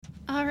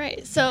All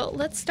right, so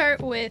let's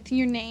start with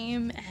your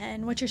name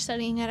and what you're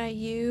studying at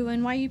IU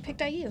and why you picked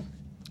IU.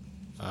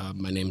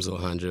 My name's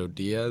Alejandro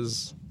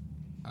Diaz.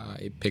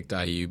 I picked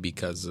IU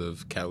because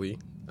of Kelly.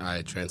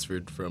 I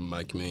transferred from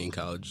my community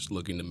college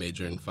looking to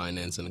major in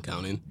finance and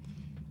accounting,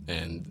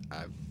 and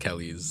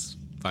Kelly's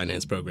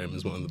finance program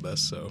is one of the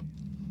best, so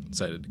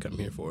decided to come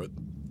here for it.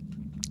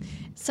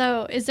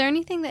 So is there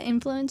anything that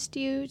influenced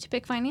you to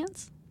pick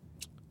finance?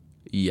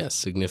 Yes,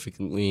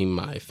 significantly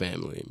my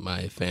family.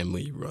 My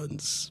family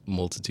runs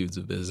multitudes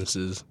of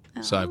businesses,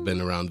 so I've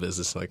been around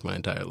business like my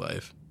entire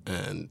life,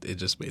 and it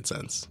just made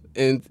sense.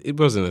 And it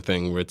wasn't a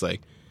thing where it's like,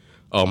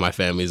 oh, my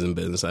family's in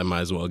business, I might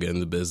as well get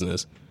into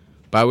business.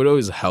 But I would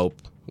always help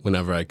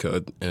whenever I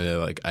could,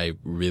 and I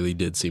really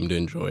did seem to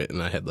enjoy it,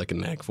 and I had like a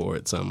knack for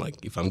it. So I'm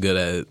like, if I'm good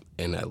at it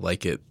and I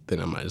like it, then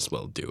I might as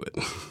well do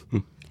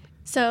it.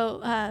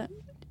 So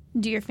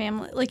do your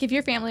family, like if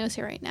your family was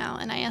here right now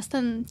and I asked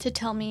them to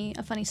tell me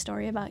a funny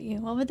story about you,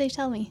 what would they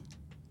tell me?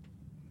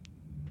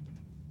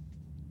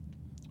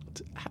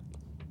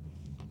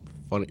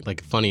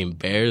 Funny,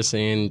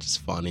 embarrassing, just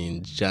funny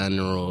in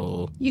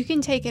general. You can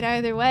take it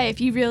either way.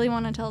 If you really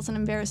want to tell us an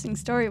embarrassing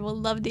story, we'll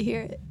love to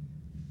hear it.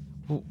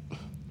 Well,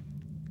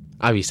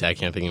 obviously, I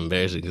can't think of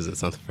embarrassing because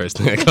it's not the first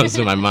thing that comes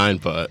to my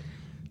mind. But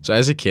so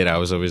as a kid, I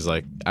was always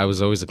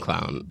a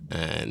clown,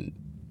 and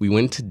we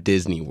went to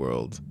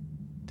Disneyland,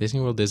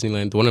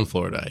 the one in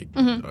Florida.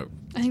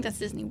 I think that's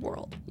Disney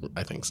World.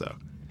 I think so.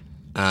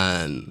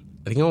 And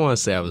I think I want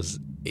to say I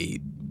was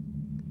 8.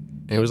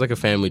 And it was like a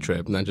family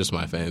trip, not just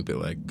my family, but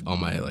like all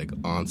my like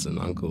aunts and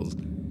uncles.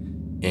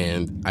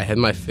 And I had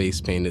my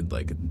face painted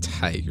like a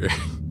tiger.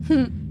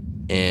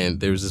 And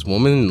there was this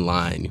woman in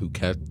line who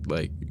kept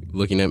like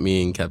looking at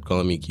me and kept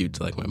calling me cute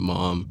to like my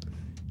mom.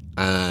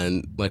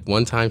 And like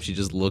one time she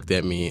just looked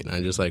at me and I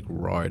just like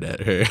roared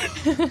at her.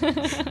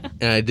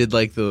 And I did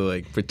like the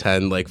like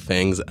pretend like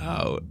fangs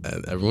out,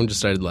 and everyone just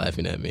started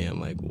laughing at me. I'm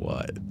like,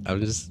 what?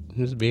 I'm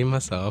just being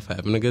myself,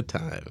 having a good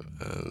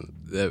time.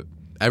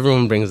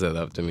 Everyone brings that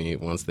up to me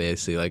once they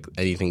see like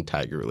anything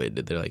tiger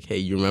related. They're like, hey,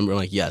 you remember? I'm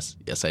like, yes,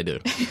 I do.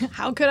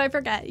 How could I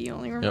forget? You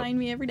only remind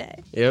me every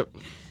day. Yep.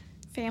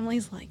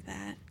 Families like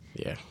that.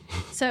 Yeah.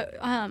 So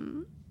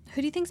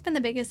who do you think's been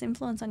the biggest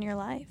influence on your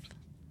life?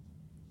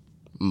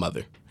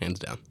 Mother, hands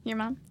down. Your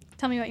mom?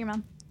 Tell me about your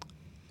mom.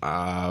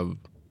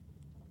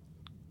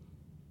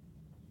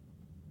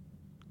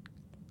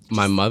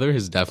 My mother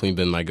has definitely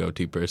been my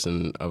go-to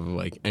person of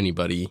like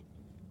anybody.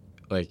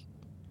 Like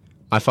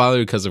my father,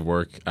 because of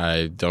work,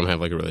 I don't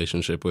have like a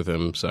relationship with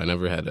him, so I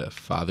never had a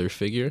father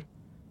figure.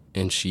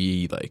 And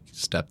she like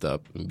stepped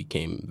up and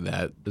became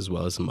that as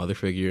well as a mother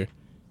figure.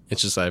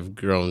 It's just I've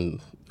grown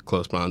a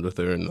close bond with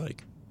her, and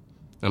like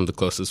I'm the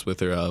closest with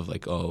her of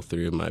like all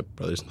 3 of my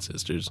brothers and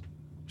sister.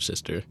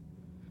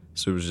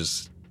 So it was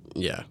just,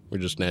 yeah, we're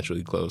just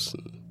naturally close,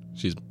 and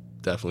she's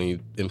definitely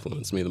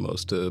influenced me the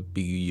most to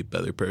be a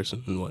better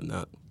person and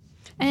whatnot.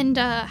 And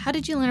how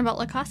did you learn about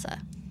La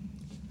Casa?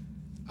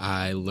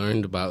 I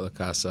learned about La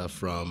Casa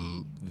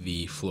from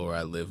the floor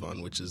I live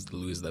on, which is the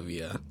Luis de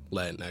Villa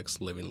Latinx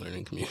Living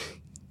Learning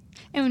Community.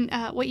 And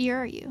what year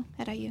are you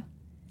at IU?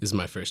 This is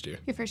my first year.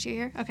 Your first year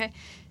here? Okay.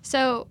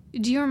 So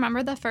do you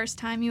remember the first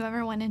time you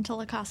ever went into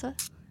La Casa?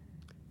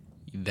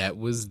 That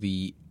was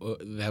the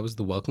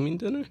welcoming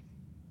dinner?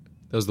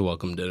 That was the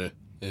welcome dinner.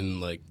 And,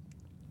 like,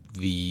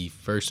 the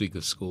first week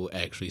of school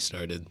actually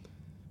started.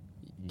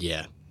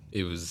 Yeah,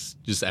 it was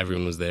just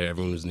everyone was there.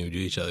 Everyone was new to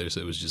each other,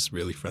 so it was just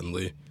really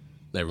friendly.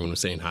 Everyone was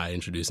saying hi,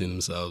 introducing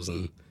themselves.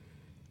 And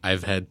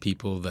I've had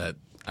people that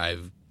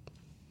I've,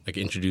 like,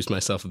 introduced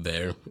myself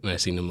there, and I've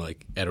seen them,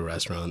 like, at a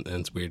restaurant. And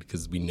it's weird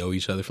because we know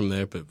each other from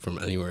there, but from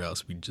anywhere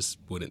else, we just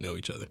wouldn't know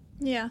each other.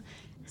 Yeah.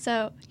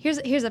 So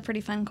here's a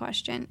pretty fun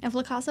question. If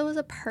La Casa was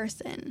a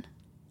person,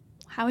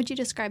 how would you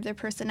describe their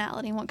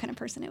personality and what kind of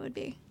person it would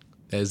be?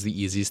 That is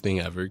the easiest thing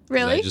ever.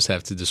 Really? I just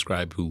have to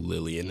describe who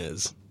Lillian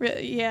is.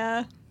 Really?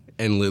 Yeah.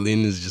 And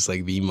Lillian is just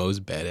like the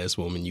most badass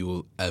woman you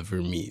will ever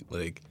meet.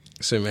 Like,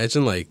 so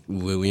imagine like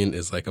Lillian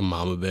is like a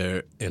mama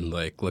bear and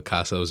like La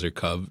Casa is her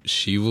cub.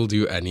 She will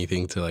do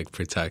anything to like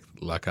protect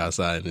La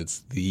Casa, and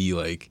it's the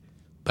like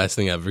best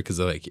thing ever, because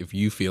like if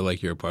you feel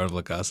like you're a part of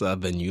La Casa,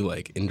 then you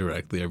like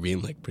indirectly are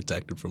being like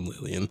protected from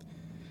Lillian.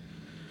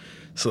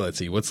 So let's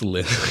see, what's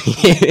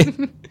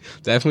Lillian?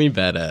 Definitely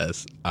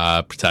badass,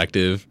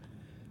 protective,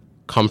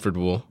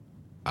 comfortable.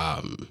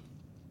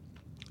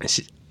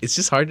 It's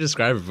just hard to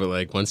describe her, but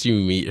like once you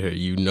meet her,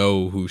 you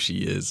know who she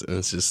is, and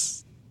it's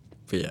just,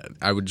 but yeah,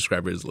 I would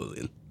describe her as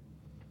Lillian.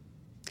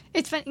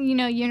 It's fun, you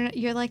know,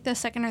 you're like the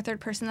second or third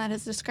person that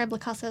has described La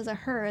Casa as a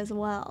her as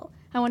well.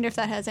 I wonder if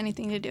that has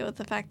anything to do with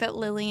the fact that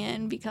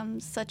Lillian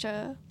becomes such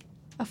a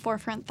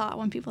forefront thought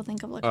when people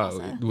think of La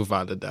Casa. Oh,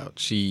 without a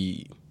doubt.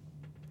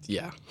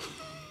 Yeah.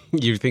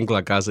 You think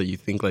La Casa, you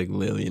think like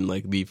Lillian,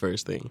 like the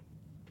first thing.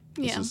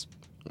 Yeah.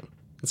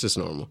 It's just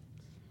normal.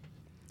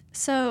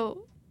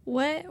 So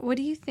what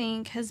do you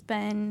think has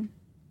been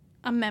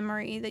a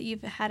memory that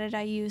you've had at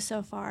IU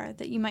so far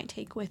that you might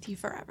take with you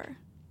forever?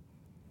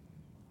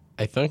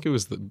 I think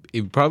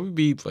it'd probably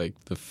be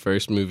like the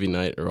first movie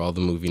night or all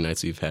the movie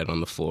nights we've had on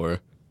the floor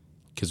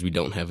because we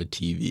don't have a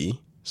TV.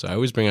 So I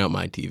always bring out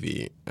my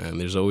TV, and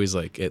there's always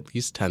like at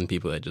least 10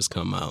 people that just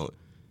come out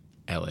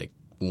at like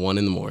 1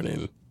 a.m.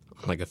 on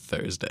like a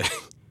Thursday.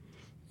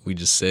 We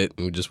just sit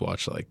and we just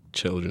watch like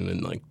children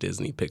and like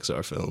Disney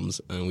Pixar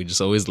films, and we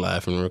just always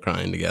laugh and we're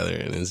crying together,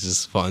 and it's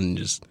just fun.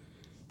 Just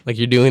like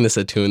you're doing this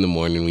at 2 a.m.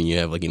 when you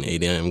have like an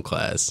 8 a.m.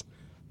 class.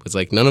 But it's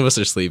like none of us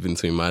are sleeping,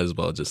 so we might as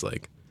well just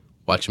like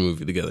watch a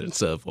movie together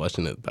instead of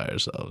watching it by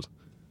ourselves.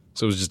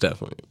 So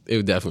it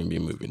would definitely be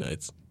movie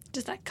nights.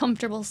 Just that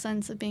comfortable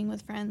sense of being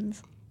with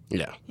friends.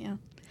 Yeah. Yeah.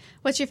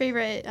 What's your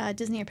favorite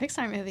Disney or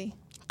Pixar movie?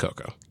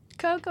 Coco.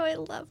 Coco, I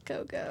love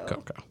Coco.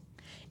 Coco.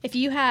 If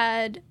you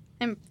had,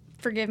 and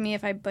forgive me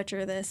if I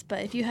butcher this,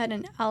 but if you had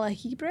an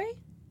alejibre,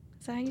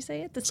 is that how you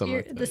say it? The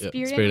spirit, like the that,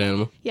 spirit, spirit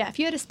animal. Yeah, if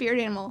you had a spirit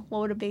animal,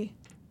 what would it be?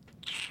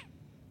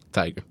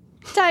 Tiger.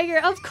 Tiger,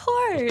 of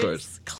course. Of course.